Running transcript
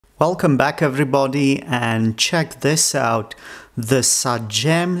Welcome back everybody, and check this out. The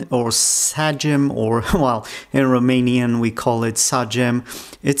Sagem or Sagem, or well, in Romanian we call it Sagem.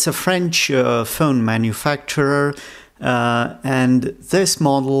 It's a French phone manufacturer, and this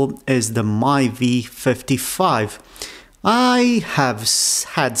model is the V-55. I have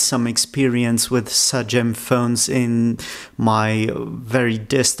had some experience with Sagem phones in my very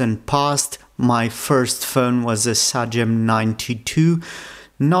distant past. My first phone was a Sagem 92.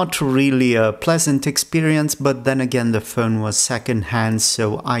 Not really a pleasant experience, but then again the phone was second-hand,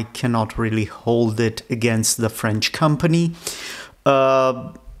 so I cannot really hold it against the French company.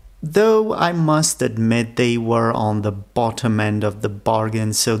 Though I must admit they were on the bottom end of the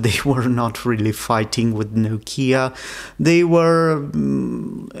bargain, so they were not really fighting with Nokia. They were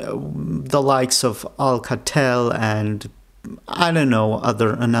the likes of Alcatel and I don't know,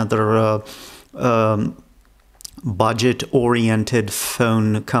 another budget-oriented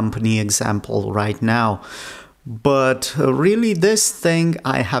phone company example right now. But really this thing,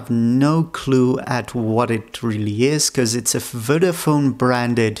 I have no clue at what it really is, because it's a Vodafone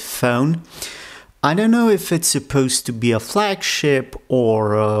branded phone. I don't know if it's supposed to be a flagship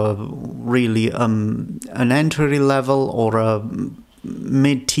or really an entry level or a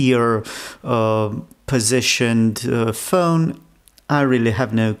mid-tier positioned phone. I really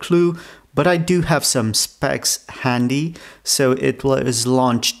have no clue. But I do have some specs handy. So it was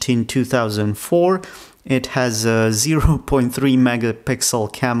launched in 2004. It has a 0.3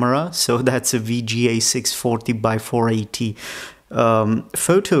 megapixel camera. So that's a VGA 640 by 480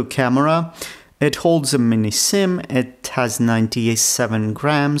 photo camera. It holds a mini SIM. It has 97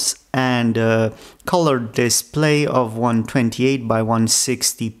 grams and a color display of 128 by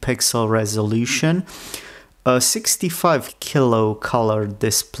 160 pixel resolution. A 65 kilo color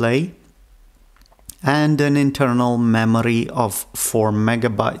display, and an internal memory of 4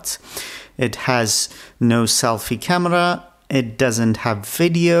 megabytes. It has no selfie camera, it doesn't have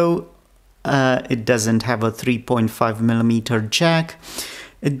video, it doesn't have a 3.5mm jack,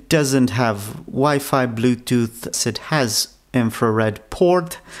 it doesn't have Wi-Fi, Bluetooth, it has infrared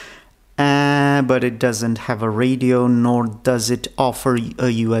port, but it doesn't have a radio, nor does it offer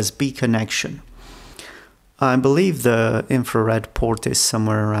a USB connection. I believe the infrared port is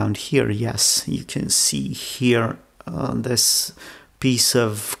somewhere around here. Yes, you can see here this piece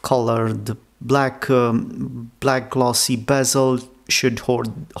of colored black glossy bezel should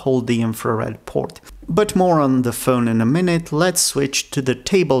hold the infrared port. But more on the phone in a minute. Let's switch to the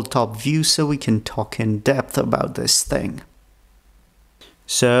tabletop view so we can talk in depth about this thing.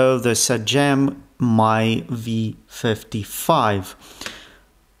 So the Sagem V-55.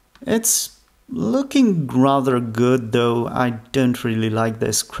 It's looking rather good, though I don't really like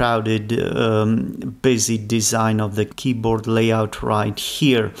this crowded, busy design of the keyboard layout right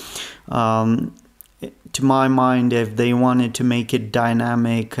here. To my mind, if they wanted to make it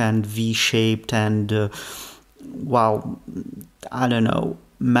dynamic and V-shaped and, well, I don't know,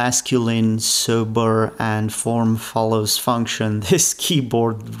 masculine, sober, and form follows function, this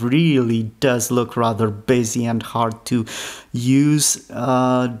keyboard really does look rather busy and hard to use,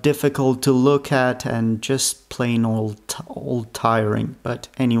 difficult to look at, and just plain old tiring. But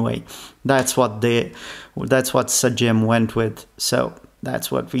anyway, that's what Sagem went with, so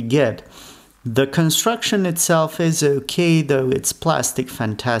that's what we get. The construction itself is okay, though it's plastic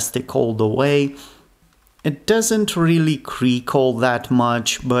fantastic all the way. It doesn't really creak all that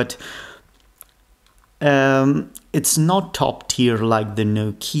much, but it's not top tier like the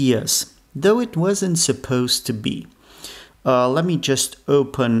Nokias, though it wasn't supposed to be. Let me just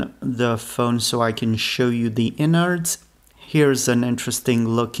open the phone so I can show you the innards. Here's an interesting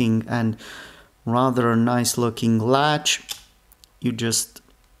looking and rather nice looking latch. You just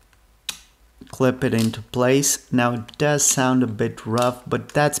clip it into place. Now it does sound a bit rough, but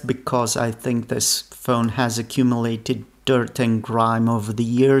that's because I think this phone has accumulated dirt and grime over the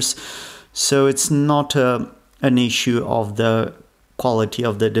years, so it's not an issue of the quality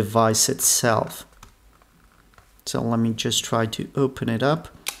of the device itself. So let me just try to open it up.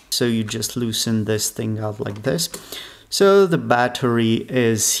 So you just loosen this thing out like this. So the battery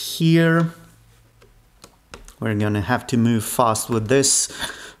is here. We're gonna have to move fast with this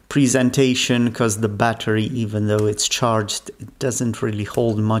presentation because the battery, even though it's charged, it doesn't really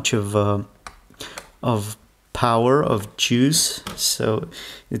hold much of power, of juice, so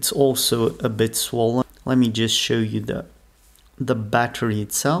it's also a bit swollen. Let me just show you the battery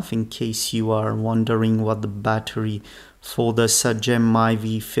itself, in case you are wondering what the battery for the Sagem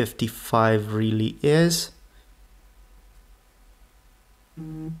V-55 really is.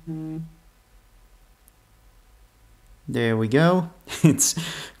 There we go. It's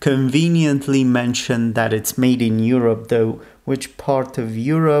conveniently mentioned that it's made in Europe, though which part of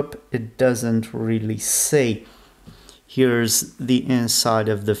Europe it doesn't really say. Here's the inside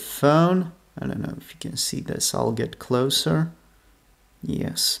of the phone. I don't know if you can see this. I'll get closer.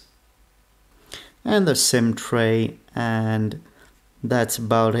 Yes. And the SIM tray, and that's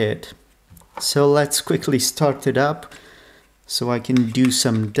about it. So let's quickly start it up so I can do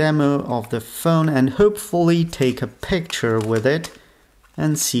some demo of the phone and hopefully take a picture with it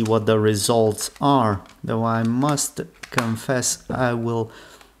and see what the results are. Though I must confess I will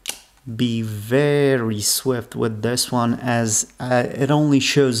be very swift with this one, as it only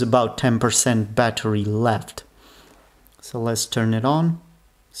shows about 10% battery left. So let's turn it on,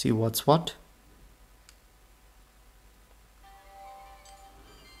 see what's what.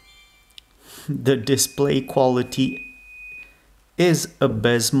 The display quality is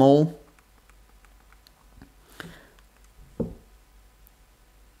abysmal.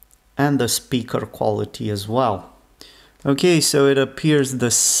 And the speaker quality as well. Okay, so it appears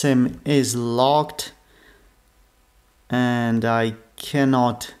the SIM is locked and I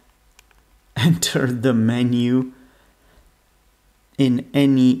cannot enter the menu in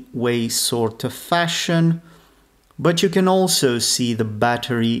any way, sort of fashion. But you can also see the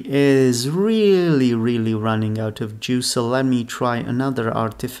battery is really running out of juice. So let me try another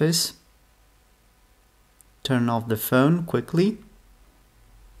artifice. Turn off the phone quickly.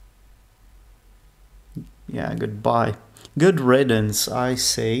 Yeah, goodbye. Good riddance, I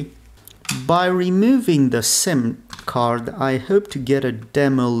say. By removing the SIM card, I hope to get a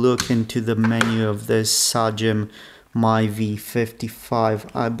demo look into the menu of this Sagem My V-55.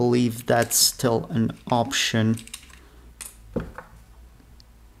 I believe that's still an option.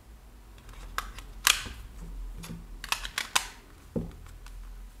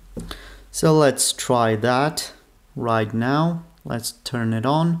 So let's try that right now. Let's turn it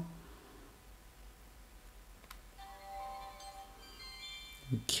on.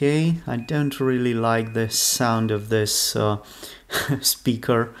 Okay, I don't really like the sound of this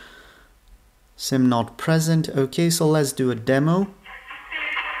speaker. SIM not present. Okay, so let's do a demo.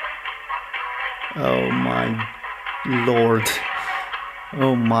 Oh my lord.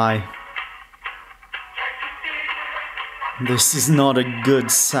 Oh my. This is not a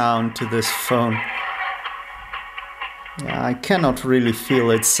good sound to this phone. Yeah, I cannot really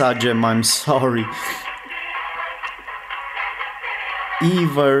feel it, Sagem, I'm sorry.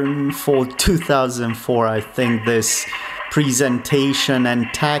 Even for 2004, I think this presentation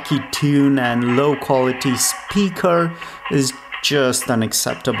and tacky tune and low quality speaker is just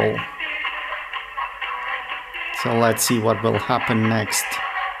unacceptable. So let's see what will happen next.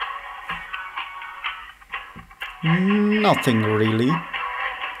 Nothing really.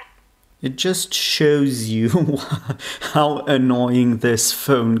 It just shows you how annoying this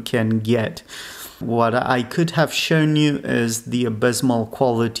phone can get. What I could have shown you is the abysmal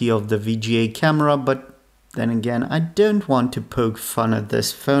quality of the VGA camera, but then again, I don't want to poke fun at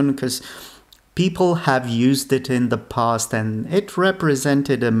this phone because people have used it in the past and it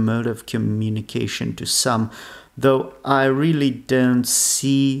represented a mode of communication to some, though I really don't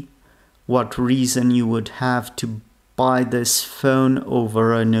see what reason you would have to buy this phone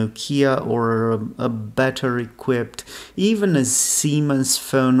over a Nokia or a better equipped, even a Siemens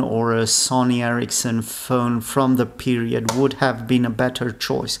phone or a Sony Ericsson phone from the period would have been a better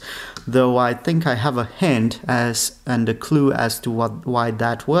choice. Though I think I have a hint and a clue as to why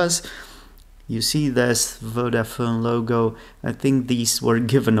that was. You see this Vodafone logo. I think these were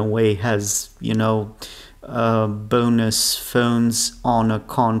given away as, you know, bonus phones on a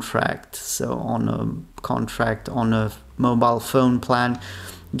contract. So on a contract on a mobile phone plan,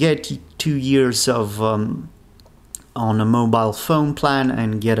 get 2 years of on a mobile phone plan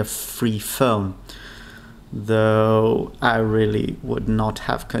and get a free phone. Though I really would not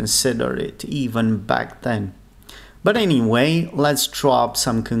have considered it even back then. But anyway, let's draw up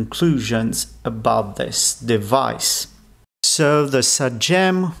some conclusions about this device. So the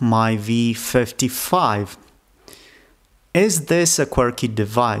Sagem My V-55. Is this a quirky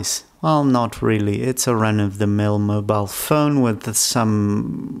device? Well, not really. It's a run-of-the-mill mobile phone with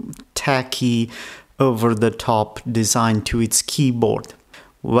some tacky, over-the-top design to its keyboard.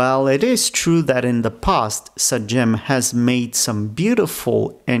 Well, it is true that in the past, Sagem has made some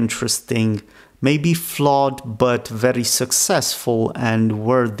beautiful, interesting, maybe flawed but very successful and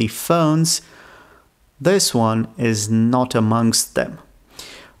worthy phones. This one is not amongst them.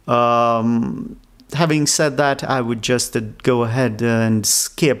 Having said that, I would just go ahead and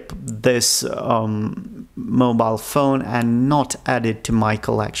skip this mobile phone and not add it to my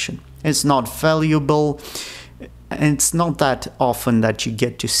collection. It's not valuable. It's not that often that you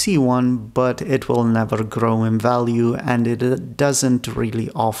get to see one, but it will never grow in value, and it doesn't really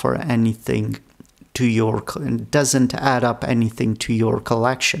offer anything to your, doesn't add up anything to your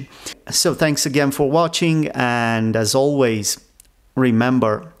collection. So thanks again for watching, and as always,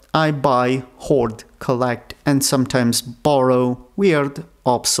 remember, I buy, hoard, collect, and sometimes borrow weird,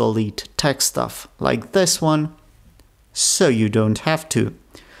 obsolete tech stuff like this one, so you don't have to.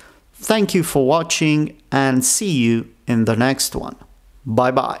 Thank you for watching, and see you in the next one.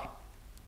 Bye bye.